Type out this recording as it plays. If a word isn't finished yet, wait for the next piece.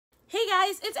Hey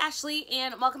guys, it's Ashley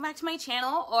and welcome back to my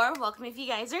channel, or welcome if you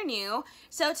guys are new.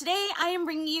 So today I am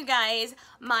bringing you guys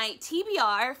my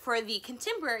TBR for the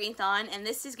Contemporary-a-thon, and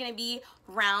this is going to be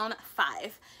round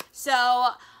 5. So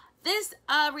this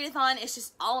readathon is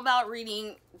just all about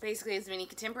reading basically as many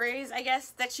contemporaries, I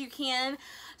guess, that you can.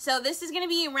 So this is going to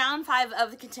be round 5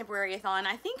 of the Contemporary-a-thon.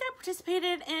 I think I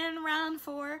participated in round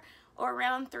 4 or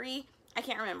round 3. I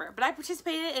can't remember, but I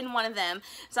participated in one of them,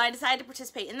 so I decided to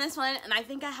participate in this one, and I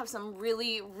think I have some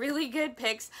really good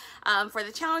picks for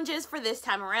the challenges for this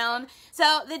time around.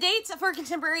 So the dates for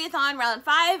Contemporary-a-thon round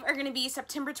 5 are going to be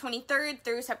September 23rd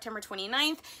through September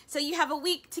 29th, so you have a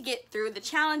week to get through the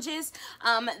challenges.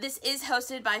 This is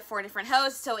hosted by 4 different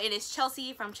hosts, so it is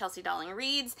Chelsea from Chelsea Darling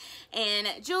Reads, and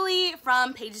Julie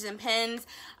from Pages and Pens,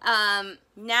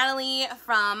 Natalie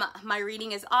from My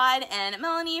Reading is Odd, and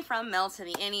Melanie from Mel to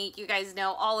the Annie. You guys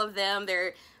know all of them.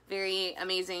 They're very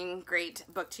amazing, great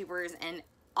booktubers and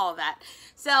all of that.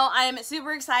 So I'm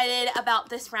super excited about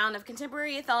this round of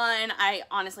Contemporary-a-thon. I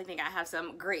honestly think I have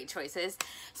some great choices.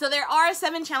 So there are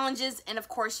 7 challenges, and of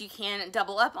course you can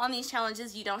double up on these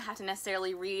challenges. You don't have to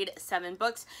necessarily read 7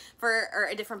 books or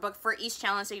a different book for each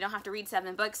challenge, so you don't have to read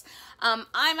 7 books.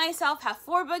 I myself have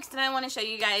 4 books that I want to show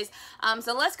you guys.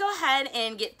 So let's go ahead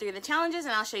and get through the challenges,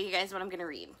 and I'll show you guys what I'm going to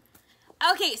read.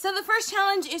 Okay, so the first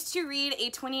challenge is to read a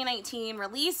 2019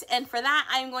 release, and for that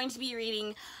I'm going to be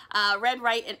reading Red,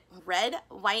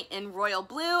 White, and Royal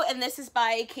Blue, and this is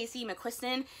by Casey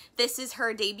McQuiston. This is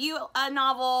her debut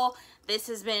novel. This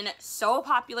has been so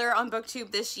popular on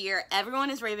BookTube this year. Everyone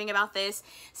is raving about this.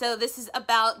 So this is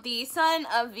about the son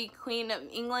of the Queen of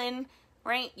England,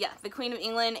 right? Yeah, the Queen of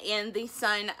England and the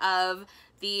son of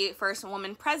the first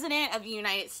woman president of the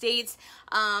United States.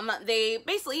 They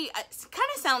basically, it kind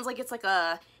of sounds like it's like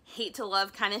a hate to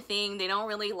love kind of thing. They don't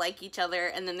really like each other,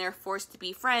 and then they're forced to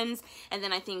be friends, and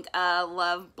then I think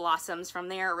love blossoms from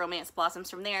there, romance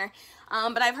blossoms from there.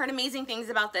 But I've heard amazing things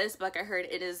about this book. I heard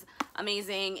it is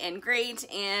amazing and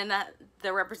great, and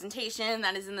the representation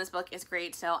that is in this book is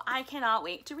great, so I cannot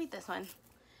wait to read this one.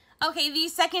 Okay, the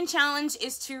second challenge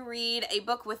is to read a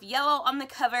book with yellow on the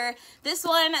cover. This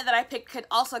one that I picked could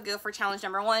also go for challenge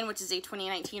number 1, which is a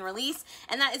 2019 release,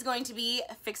 and that is going to be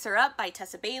Fix Her Up by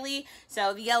Tessa Bailey.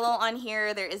 So the yellow on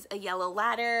here, there is a yellow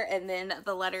ladder, and then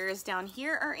the letters down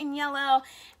here are in yellow,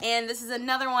 and this is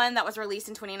another one that was released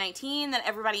in 2019 that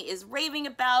everybody is raving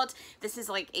about. This is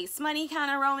like a smutty kind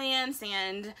of romance,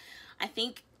 and I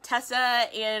think Tessa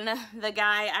and the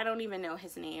guy, I don't even know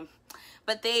his name,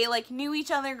 but they like knew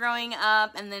each other growing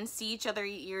up and then see each other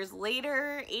years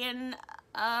later in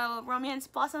romance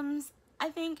blossoms, I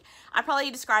think. I probably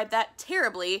described that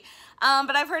terribly,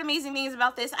 but I've heard amazing things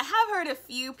about this. I have heard a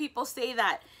few people say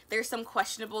that there's some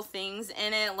questionable things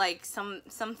in it, like some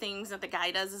things that the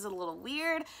guy does is a little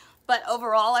weird, but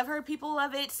overall I've heard people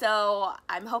love it, so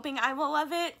I'm hoping I will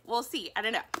love it. We'll see, I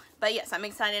don't know. But yes, I'm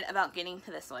excited about getting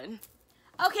to this one.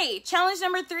 Okay, challenge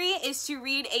number 3 is to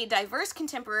read a diverse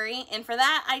contemporary, and for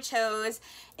that I chose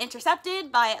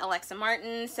Intercepted by Alexa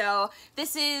Martin. So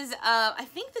this is, I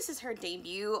think this is her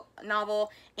debut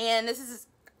novel, and this is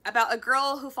about a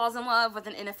girl who falls in love with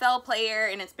an NFL player,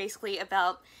 and it's basically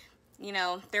about, you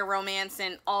know, their romance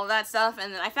and all of that stuff.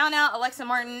 And then I found out Alexa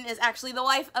Martin is actually the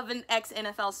wife of an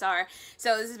ex-NFL star.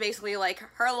 So this is basically like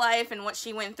her life and what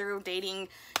she went through dating,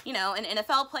 you know, an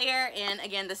NFL player. And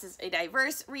again, this is a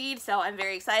diverse read, so I'm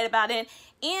very excited about it.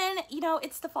 And, you know,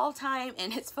 it's the fall time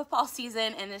and it's football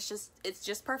season, and it's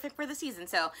just perfect for the season.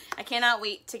 So I cannot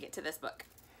wait to get to this book.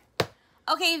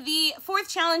 Okay, the 4th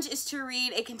challenge is to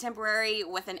read a contemporary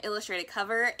with an illustrated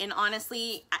cover. And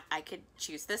honestly, I could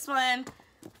choose this one.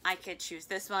 I could choose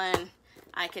this one.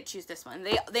 I could choose this one.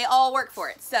 They all work for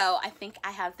it. So I think I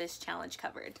have this challenge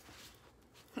covered.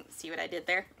 See what I did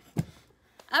there?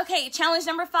 Okay, challenge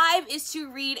number 5 is to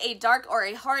read a dark or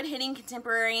a hard-hitting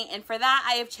contemporary, and for that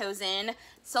I have chosen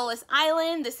Solace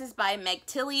Island. This is by Meg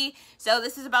Tilly. So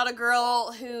this is about a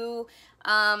girl who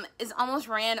is almost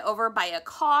ran over by a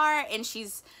car, and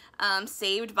she's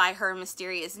saved by her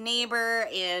mysterious neighbor,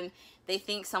 and they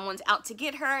think someone's out to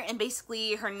get her, and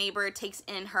basically her neighbor takes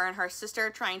in her and her sister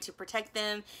trying to protect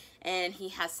them, and he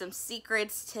has some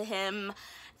secrets to him.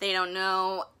 They don't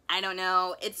know. I don't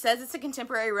know. It says it's a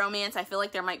contemporary romance. I feel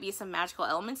like there might be some magical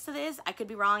elements to this. I could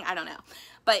be wrong. I don't know.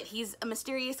 But he's a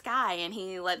mysterious guy, and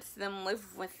he lets them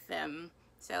live with them.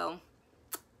 So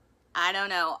I don't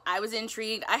know. I was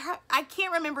intrigued. I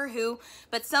can't remember who,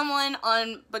 but someone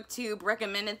on BookTube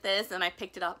recommended this, and I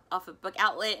picked it up off a book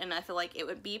outlet, and I feel like it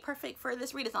would be perfect for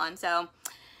this readathon. So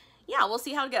yeah, we'll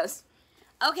see how it goes.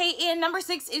 Okay, and number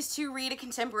 6 is to read a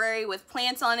contemporary with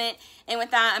plants on it. And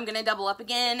with that, I'm going to double up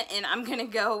again, and I'm going to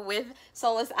go with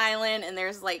Solace Island. And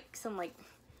there's like some like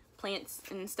plants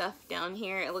and stuff down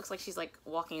here. It looks like she's like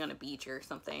walking on a beach or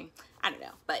something. I don't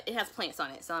know, but it has plants on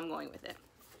it, so I'm going with it.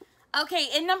 Okay,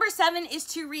 and number 7 is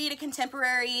to read a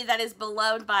contemporary that is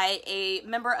beloved by a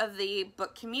member of the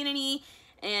book community.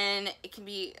 And it can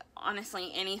be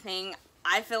honestly anything.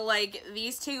 I feel like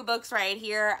these 2 books right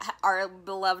here are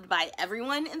beloved by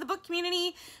everyone in the book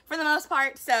community for the most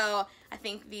part. So I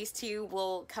think these 2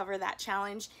 will cover that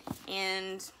challenge.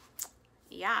 And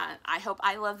yeah, I hope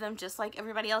I love them just like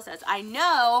everybody else does. I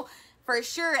know for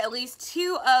sure at least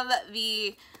 2 of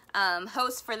the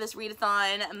hosts for this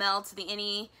readathon,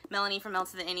 Melanie from Mel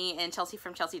to the Any, and Chelsea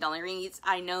from Chelsea Dolly Reads,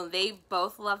 I know they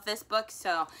both love this book,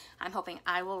 so I'm hoping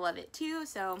I will love it too.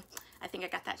 So I think I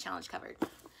got that challenge covered.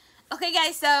 Okay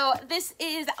guys, so this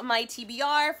is my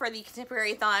TBR for the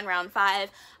Contemporary-a-thon Round 5.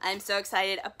 I'm so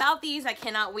excited about these. I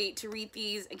cannot wait to read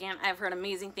these. Again, I've heard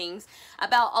amazing things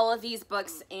about all of these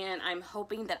books, and I'm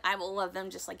hoping that I will love them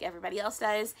just like everybody else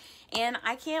does. And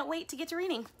I can't wait to get to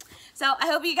reading. So I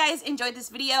hope you guys enjoyed this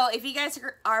video. If you guys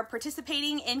are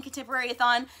participating in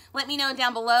Contemporary-a-thon, let me know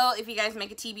down below. If you guys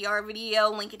make a TBR video,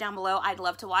 link it down below. I'd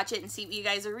love to watch it and see what you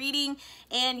guys are reading.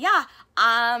 And yeah,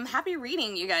 happy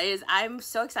reading, you guys. I'm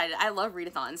so excited. I love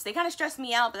readathons. They kind of stress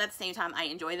me out, but at the same time, I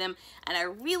enjoy them. And I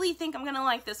really think I'm going to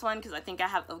like this one because I think I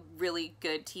have a really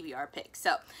good TBR pick.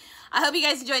 So I hope you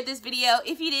guys enjoyed this video.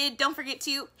 If you did, don't forget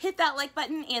to hit that like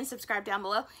button and subscribe down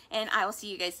below. And I will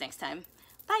see you guys next time.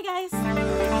 Bye, guys.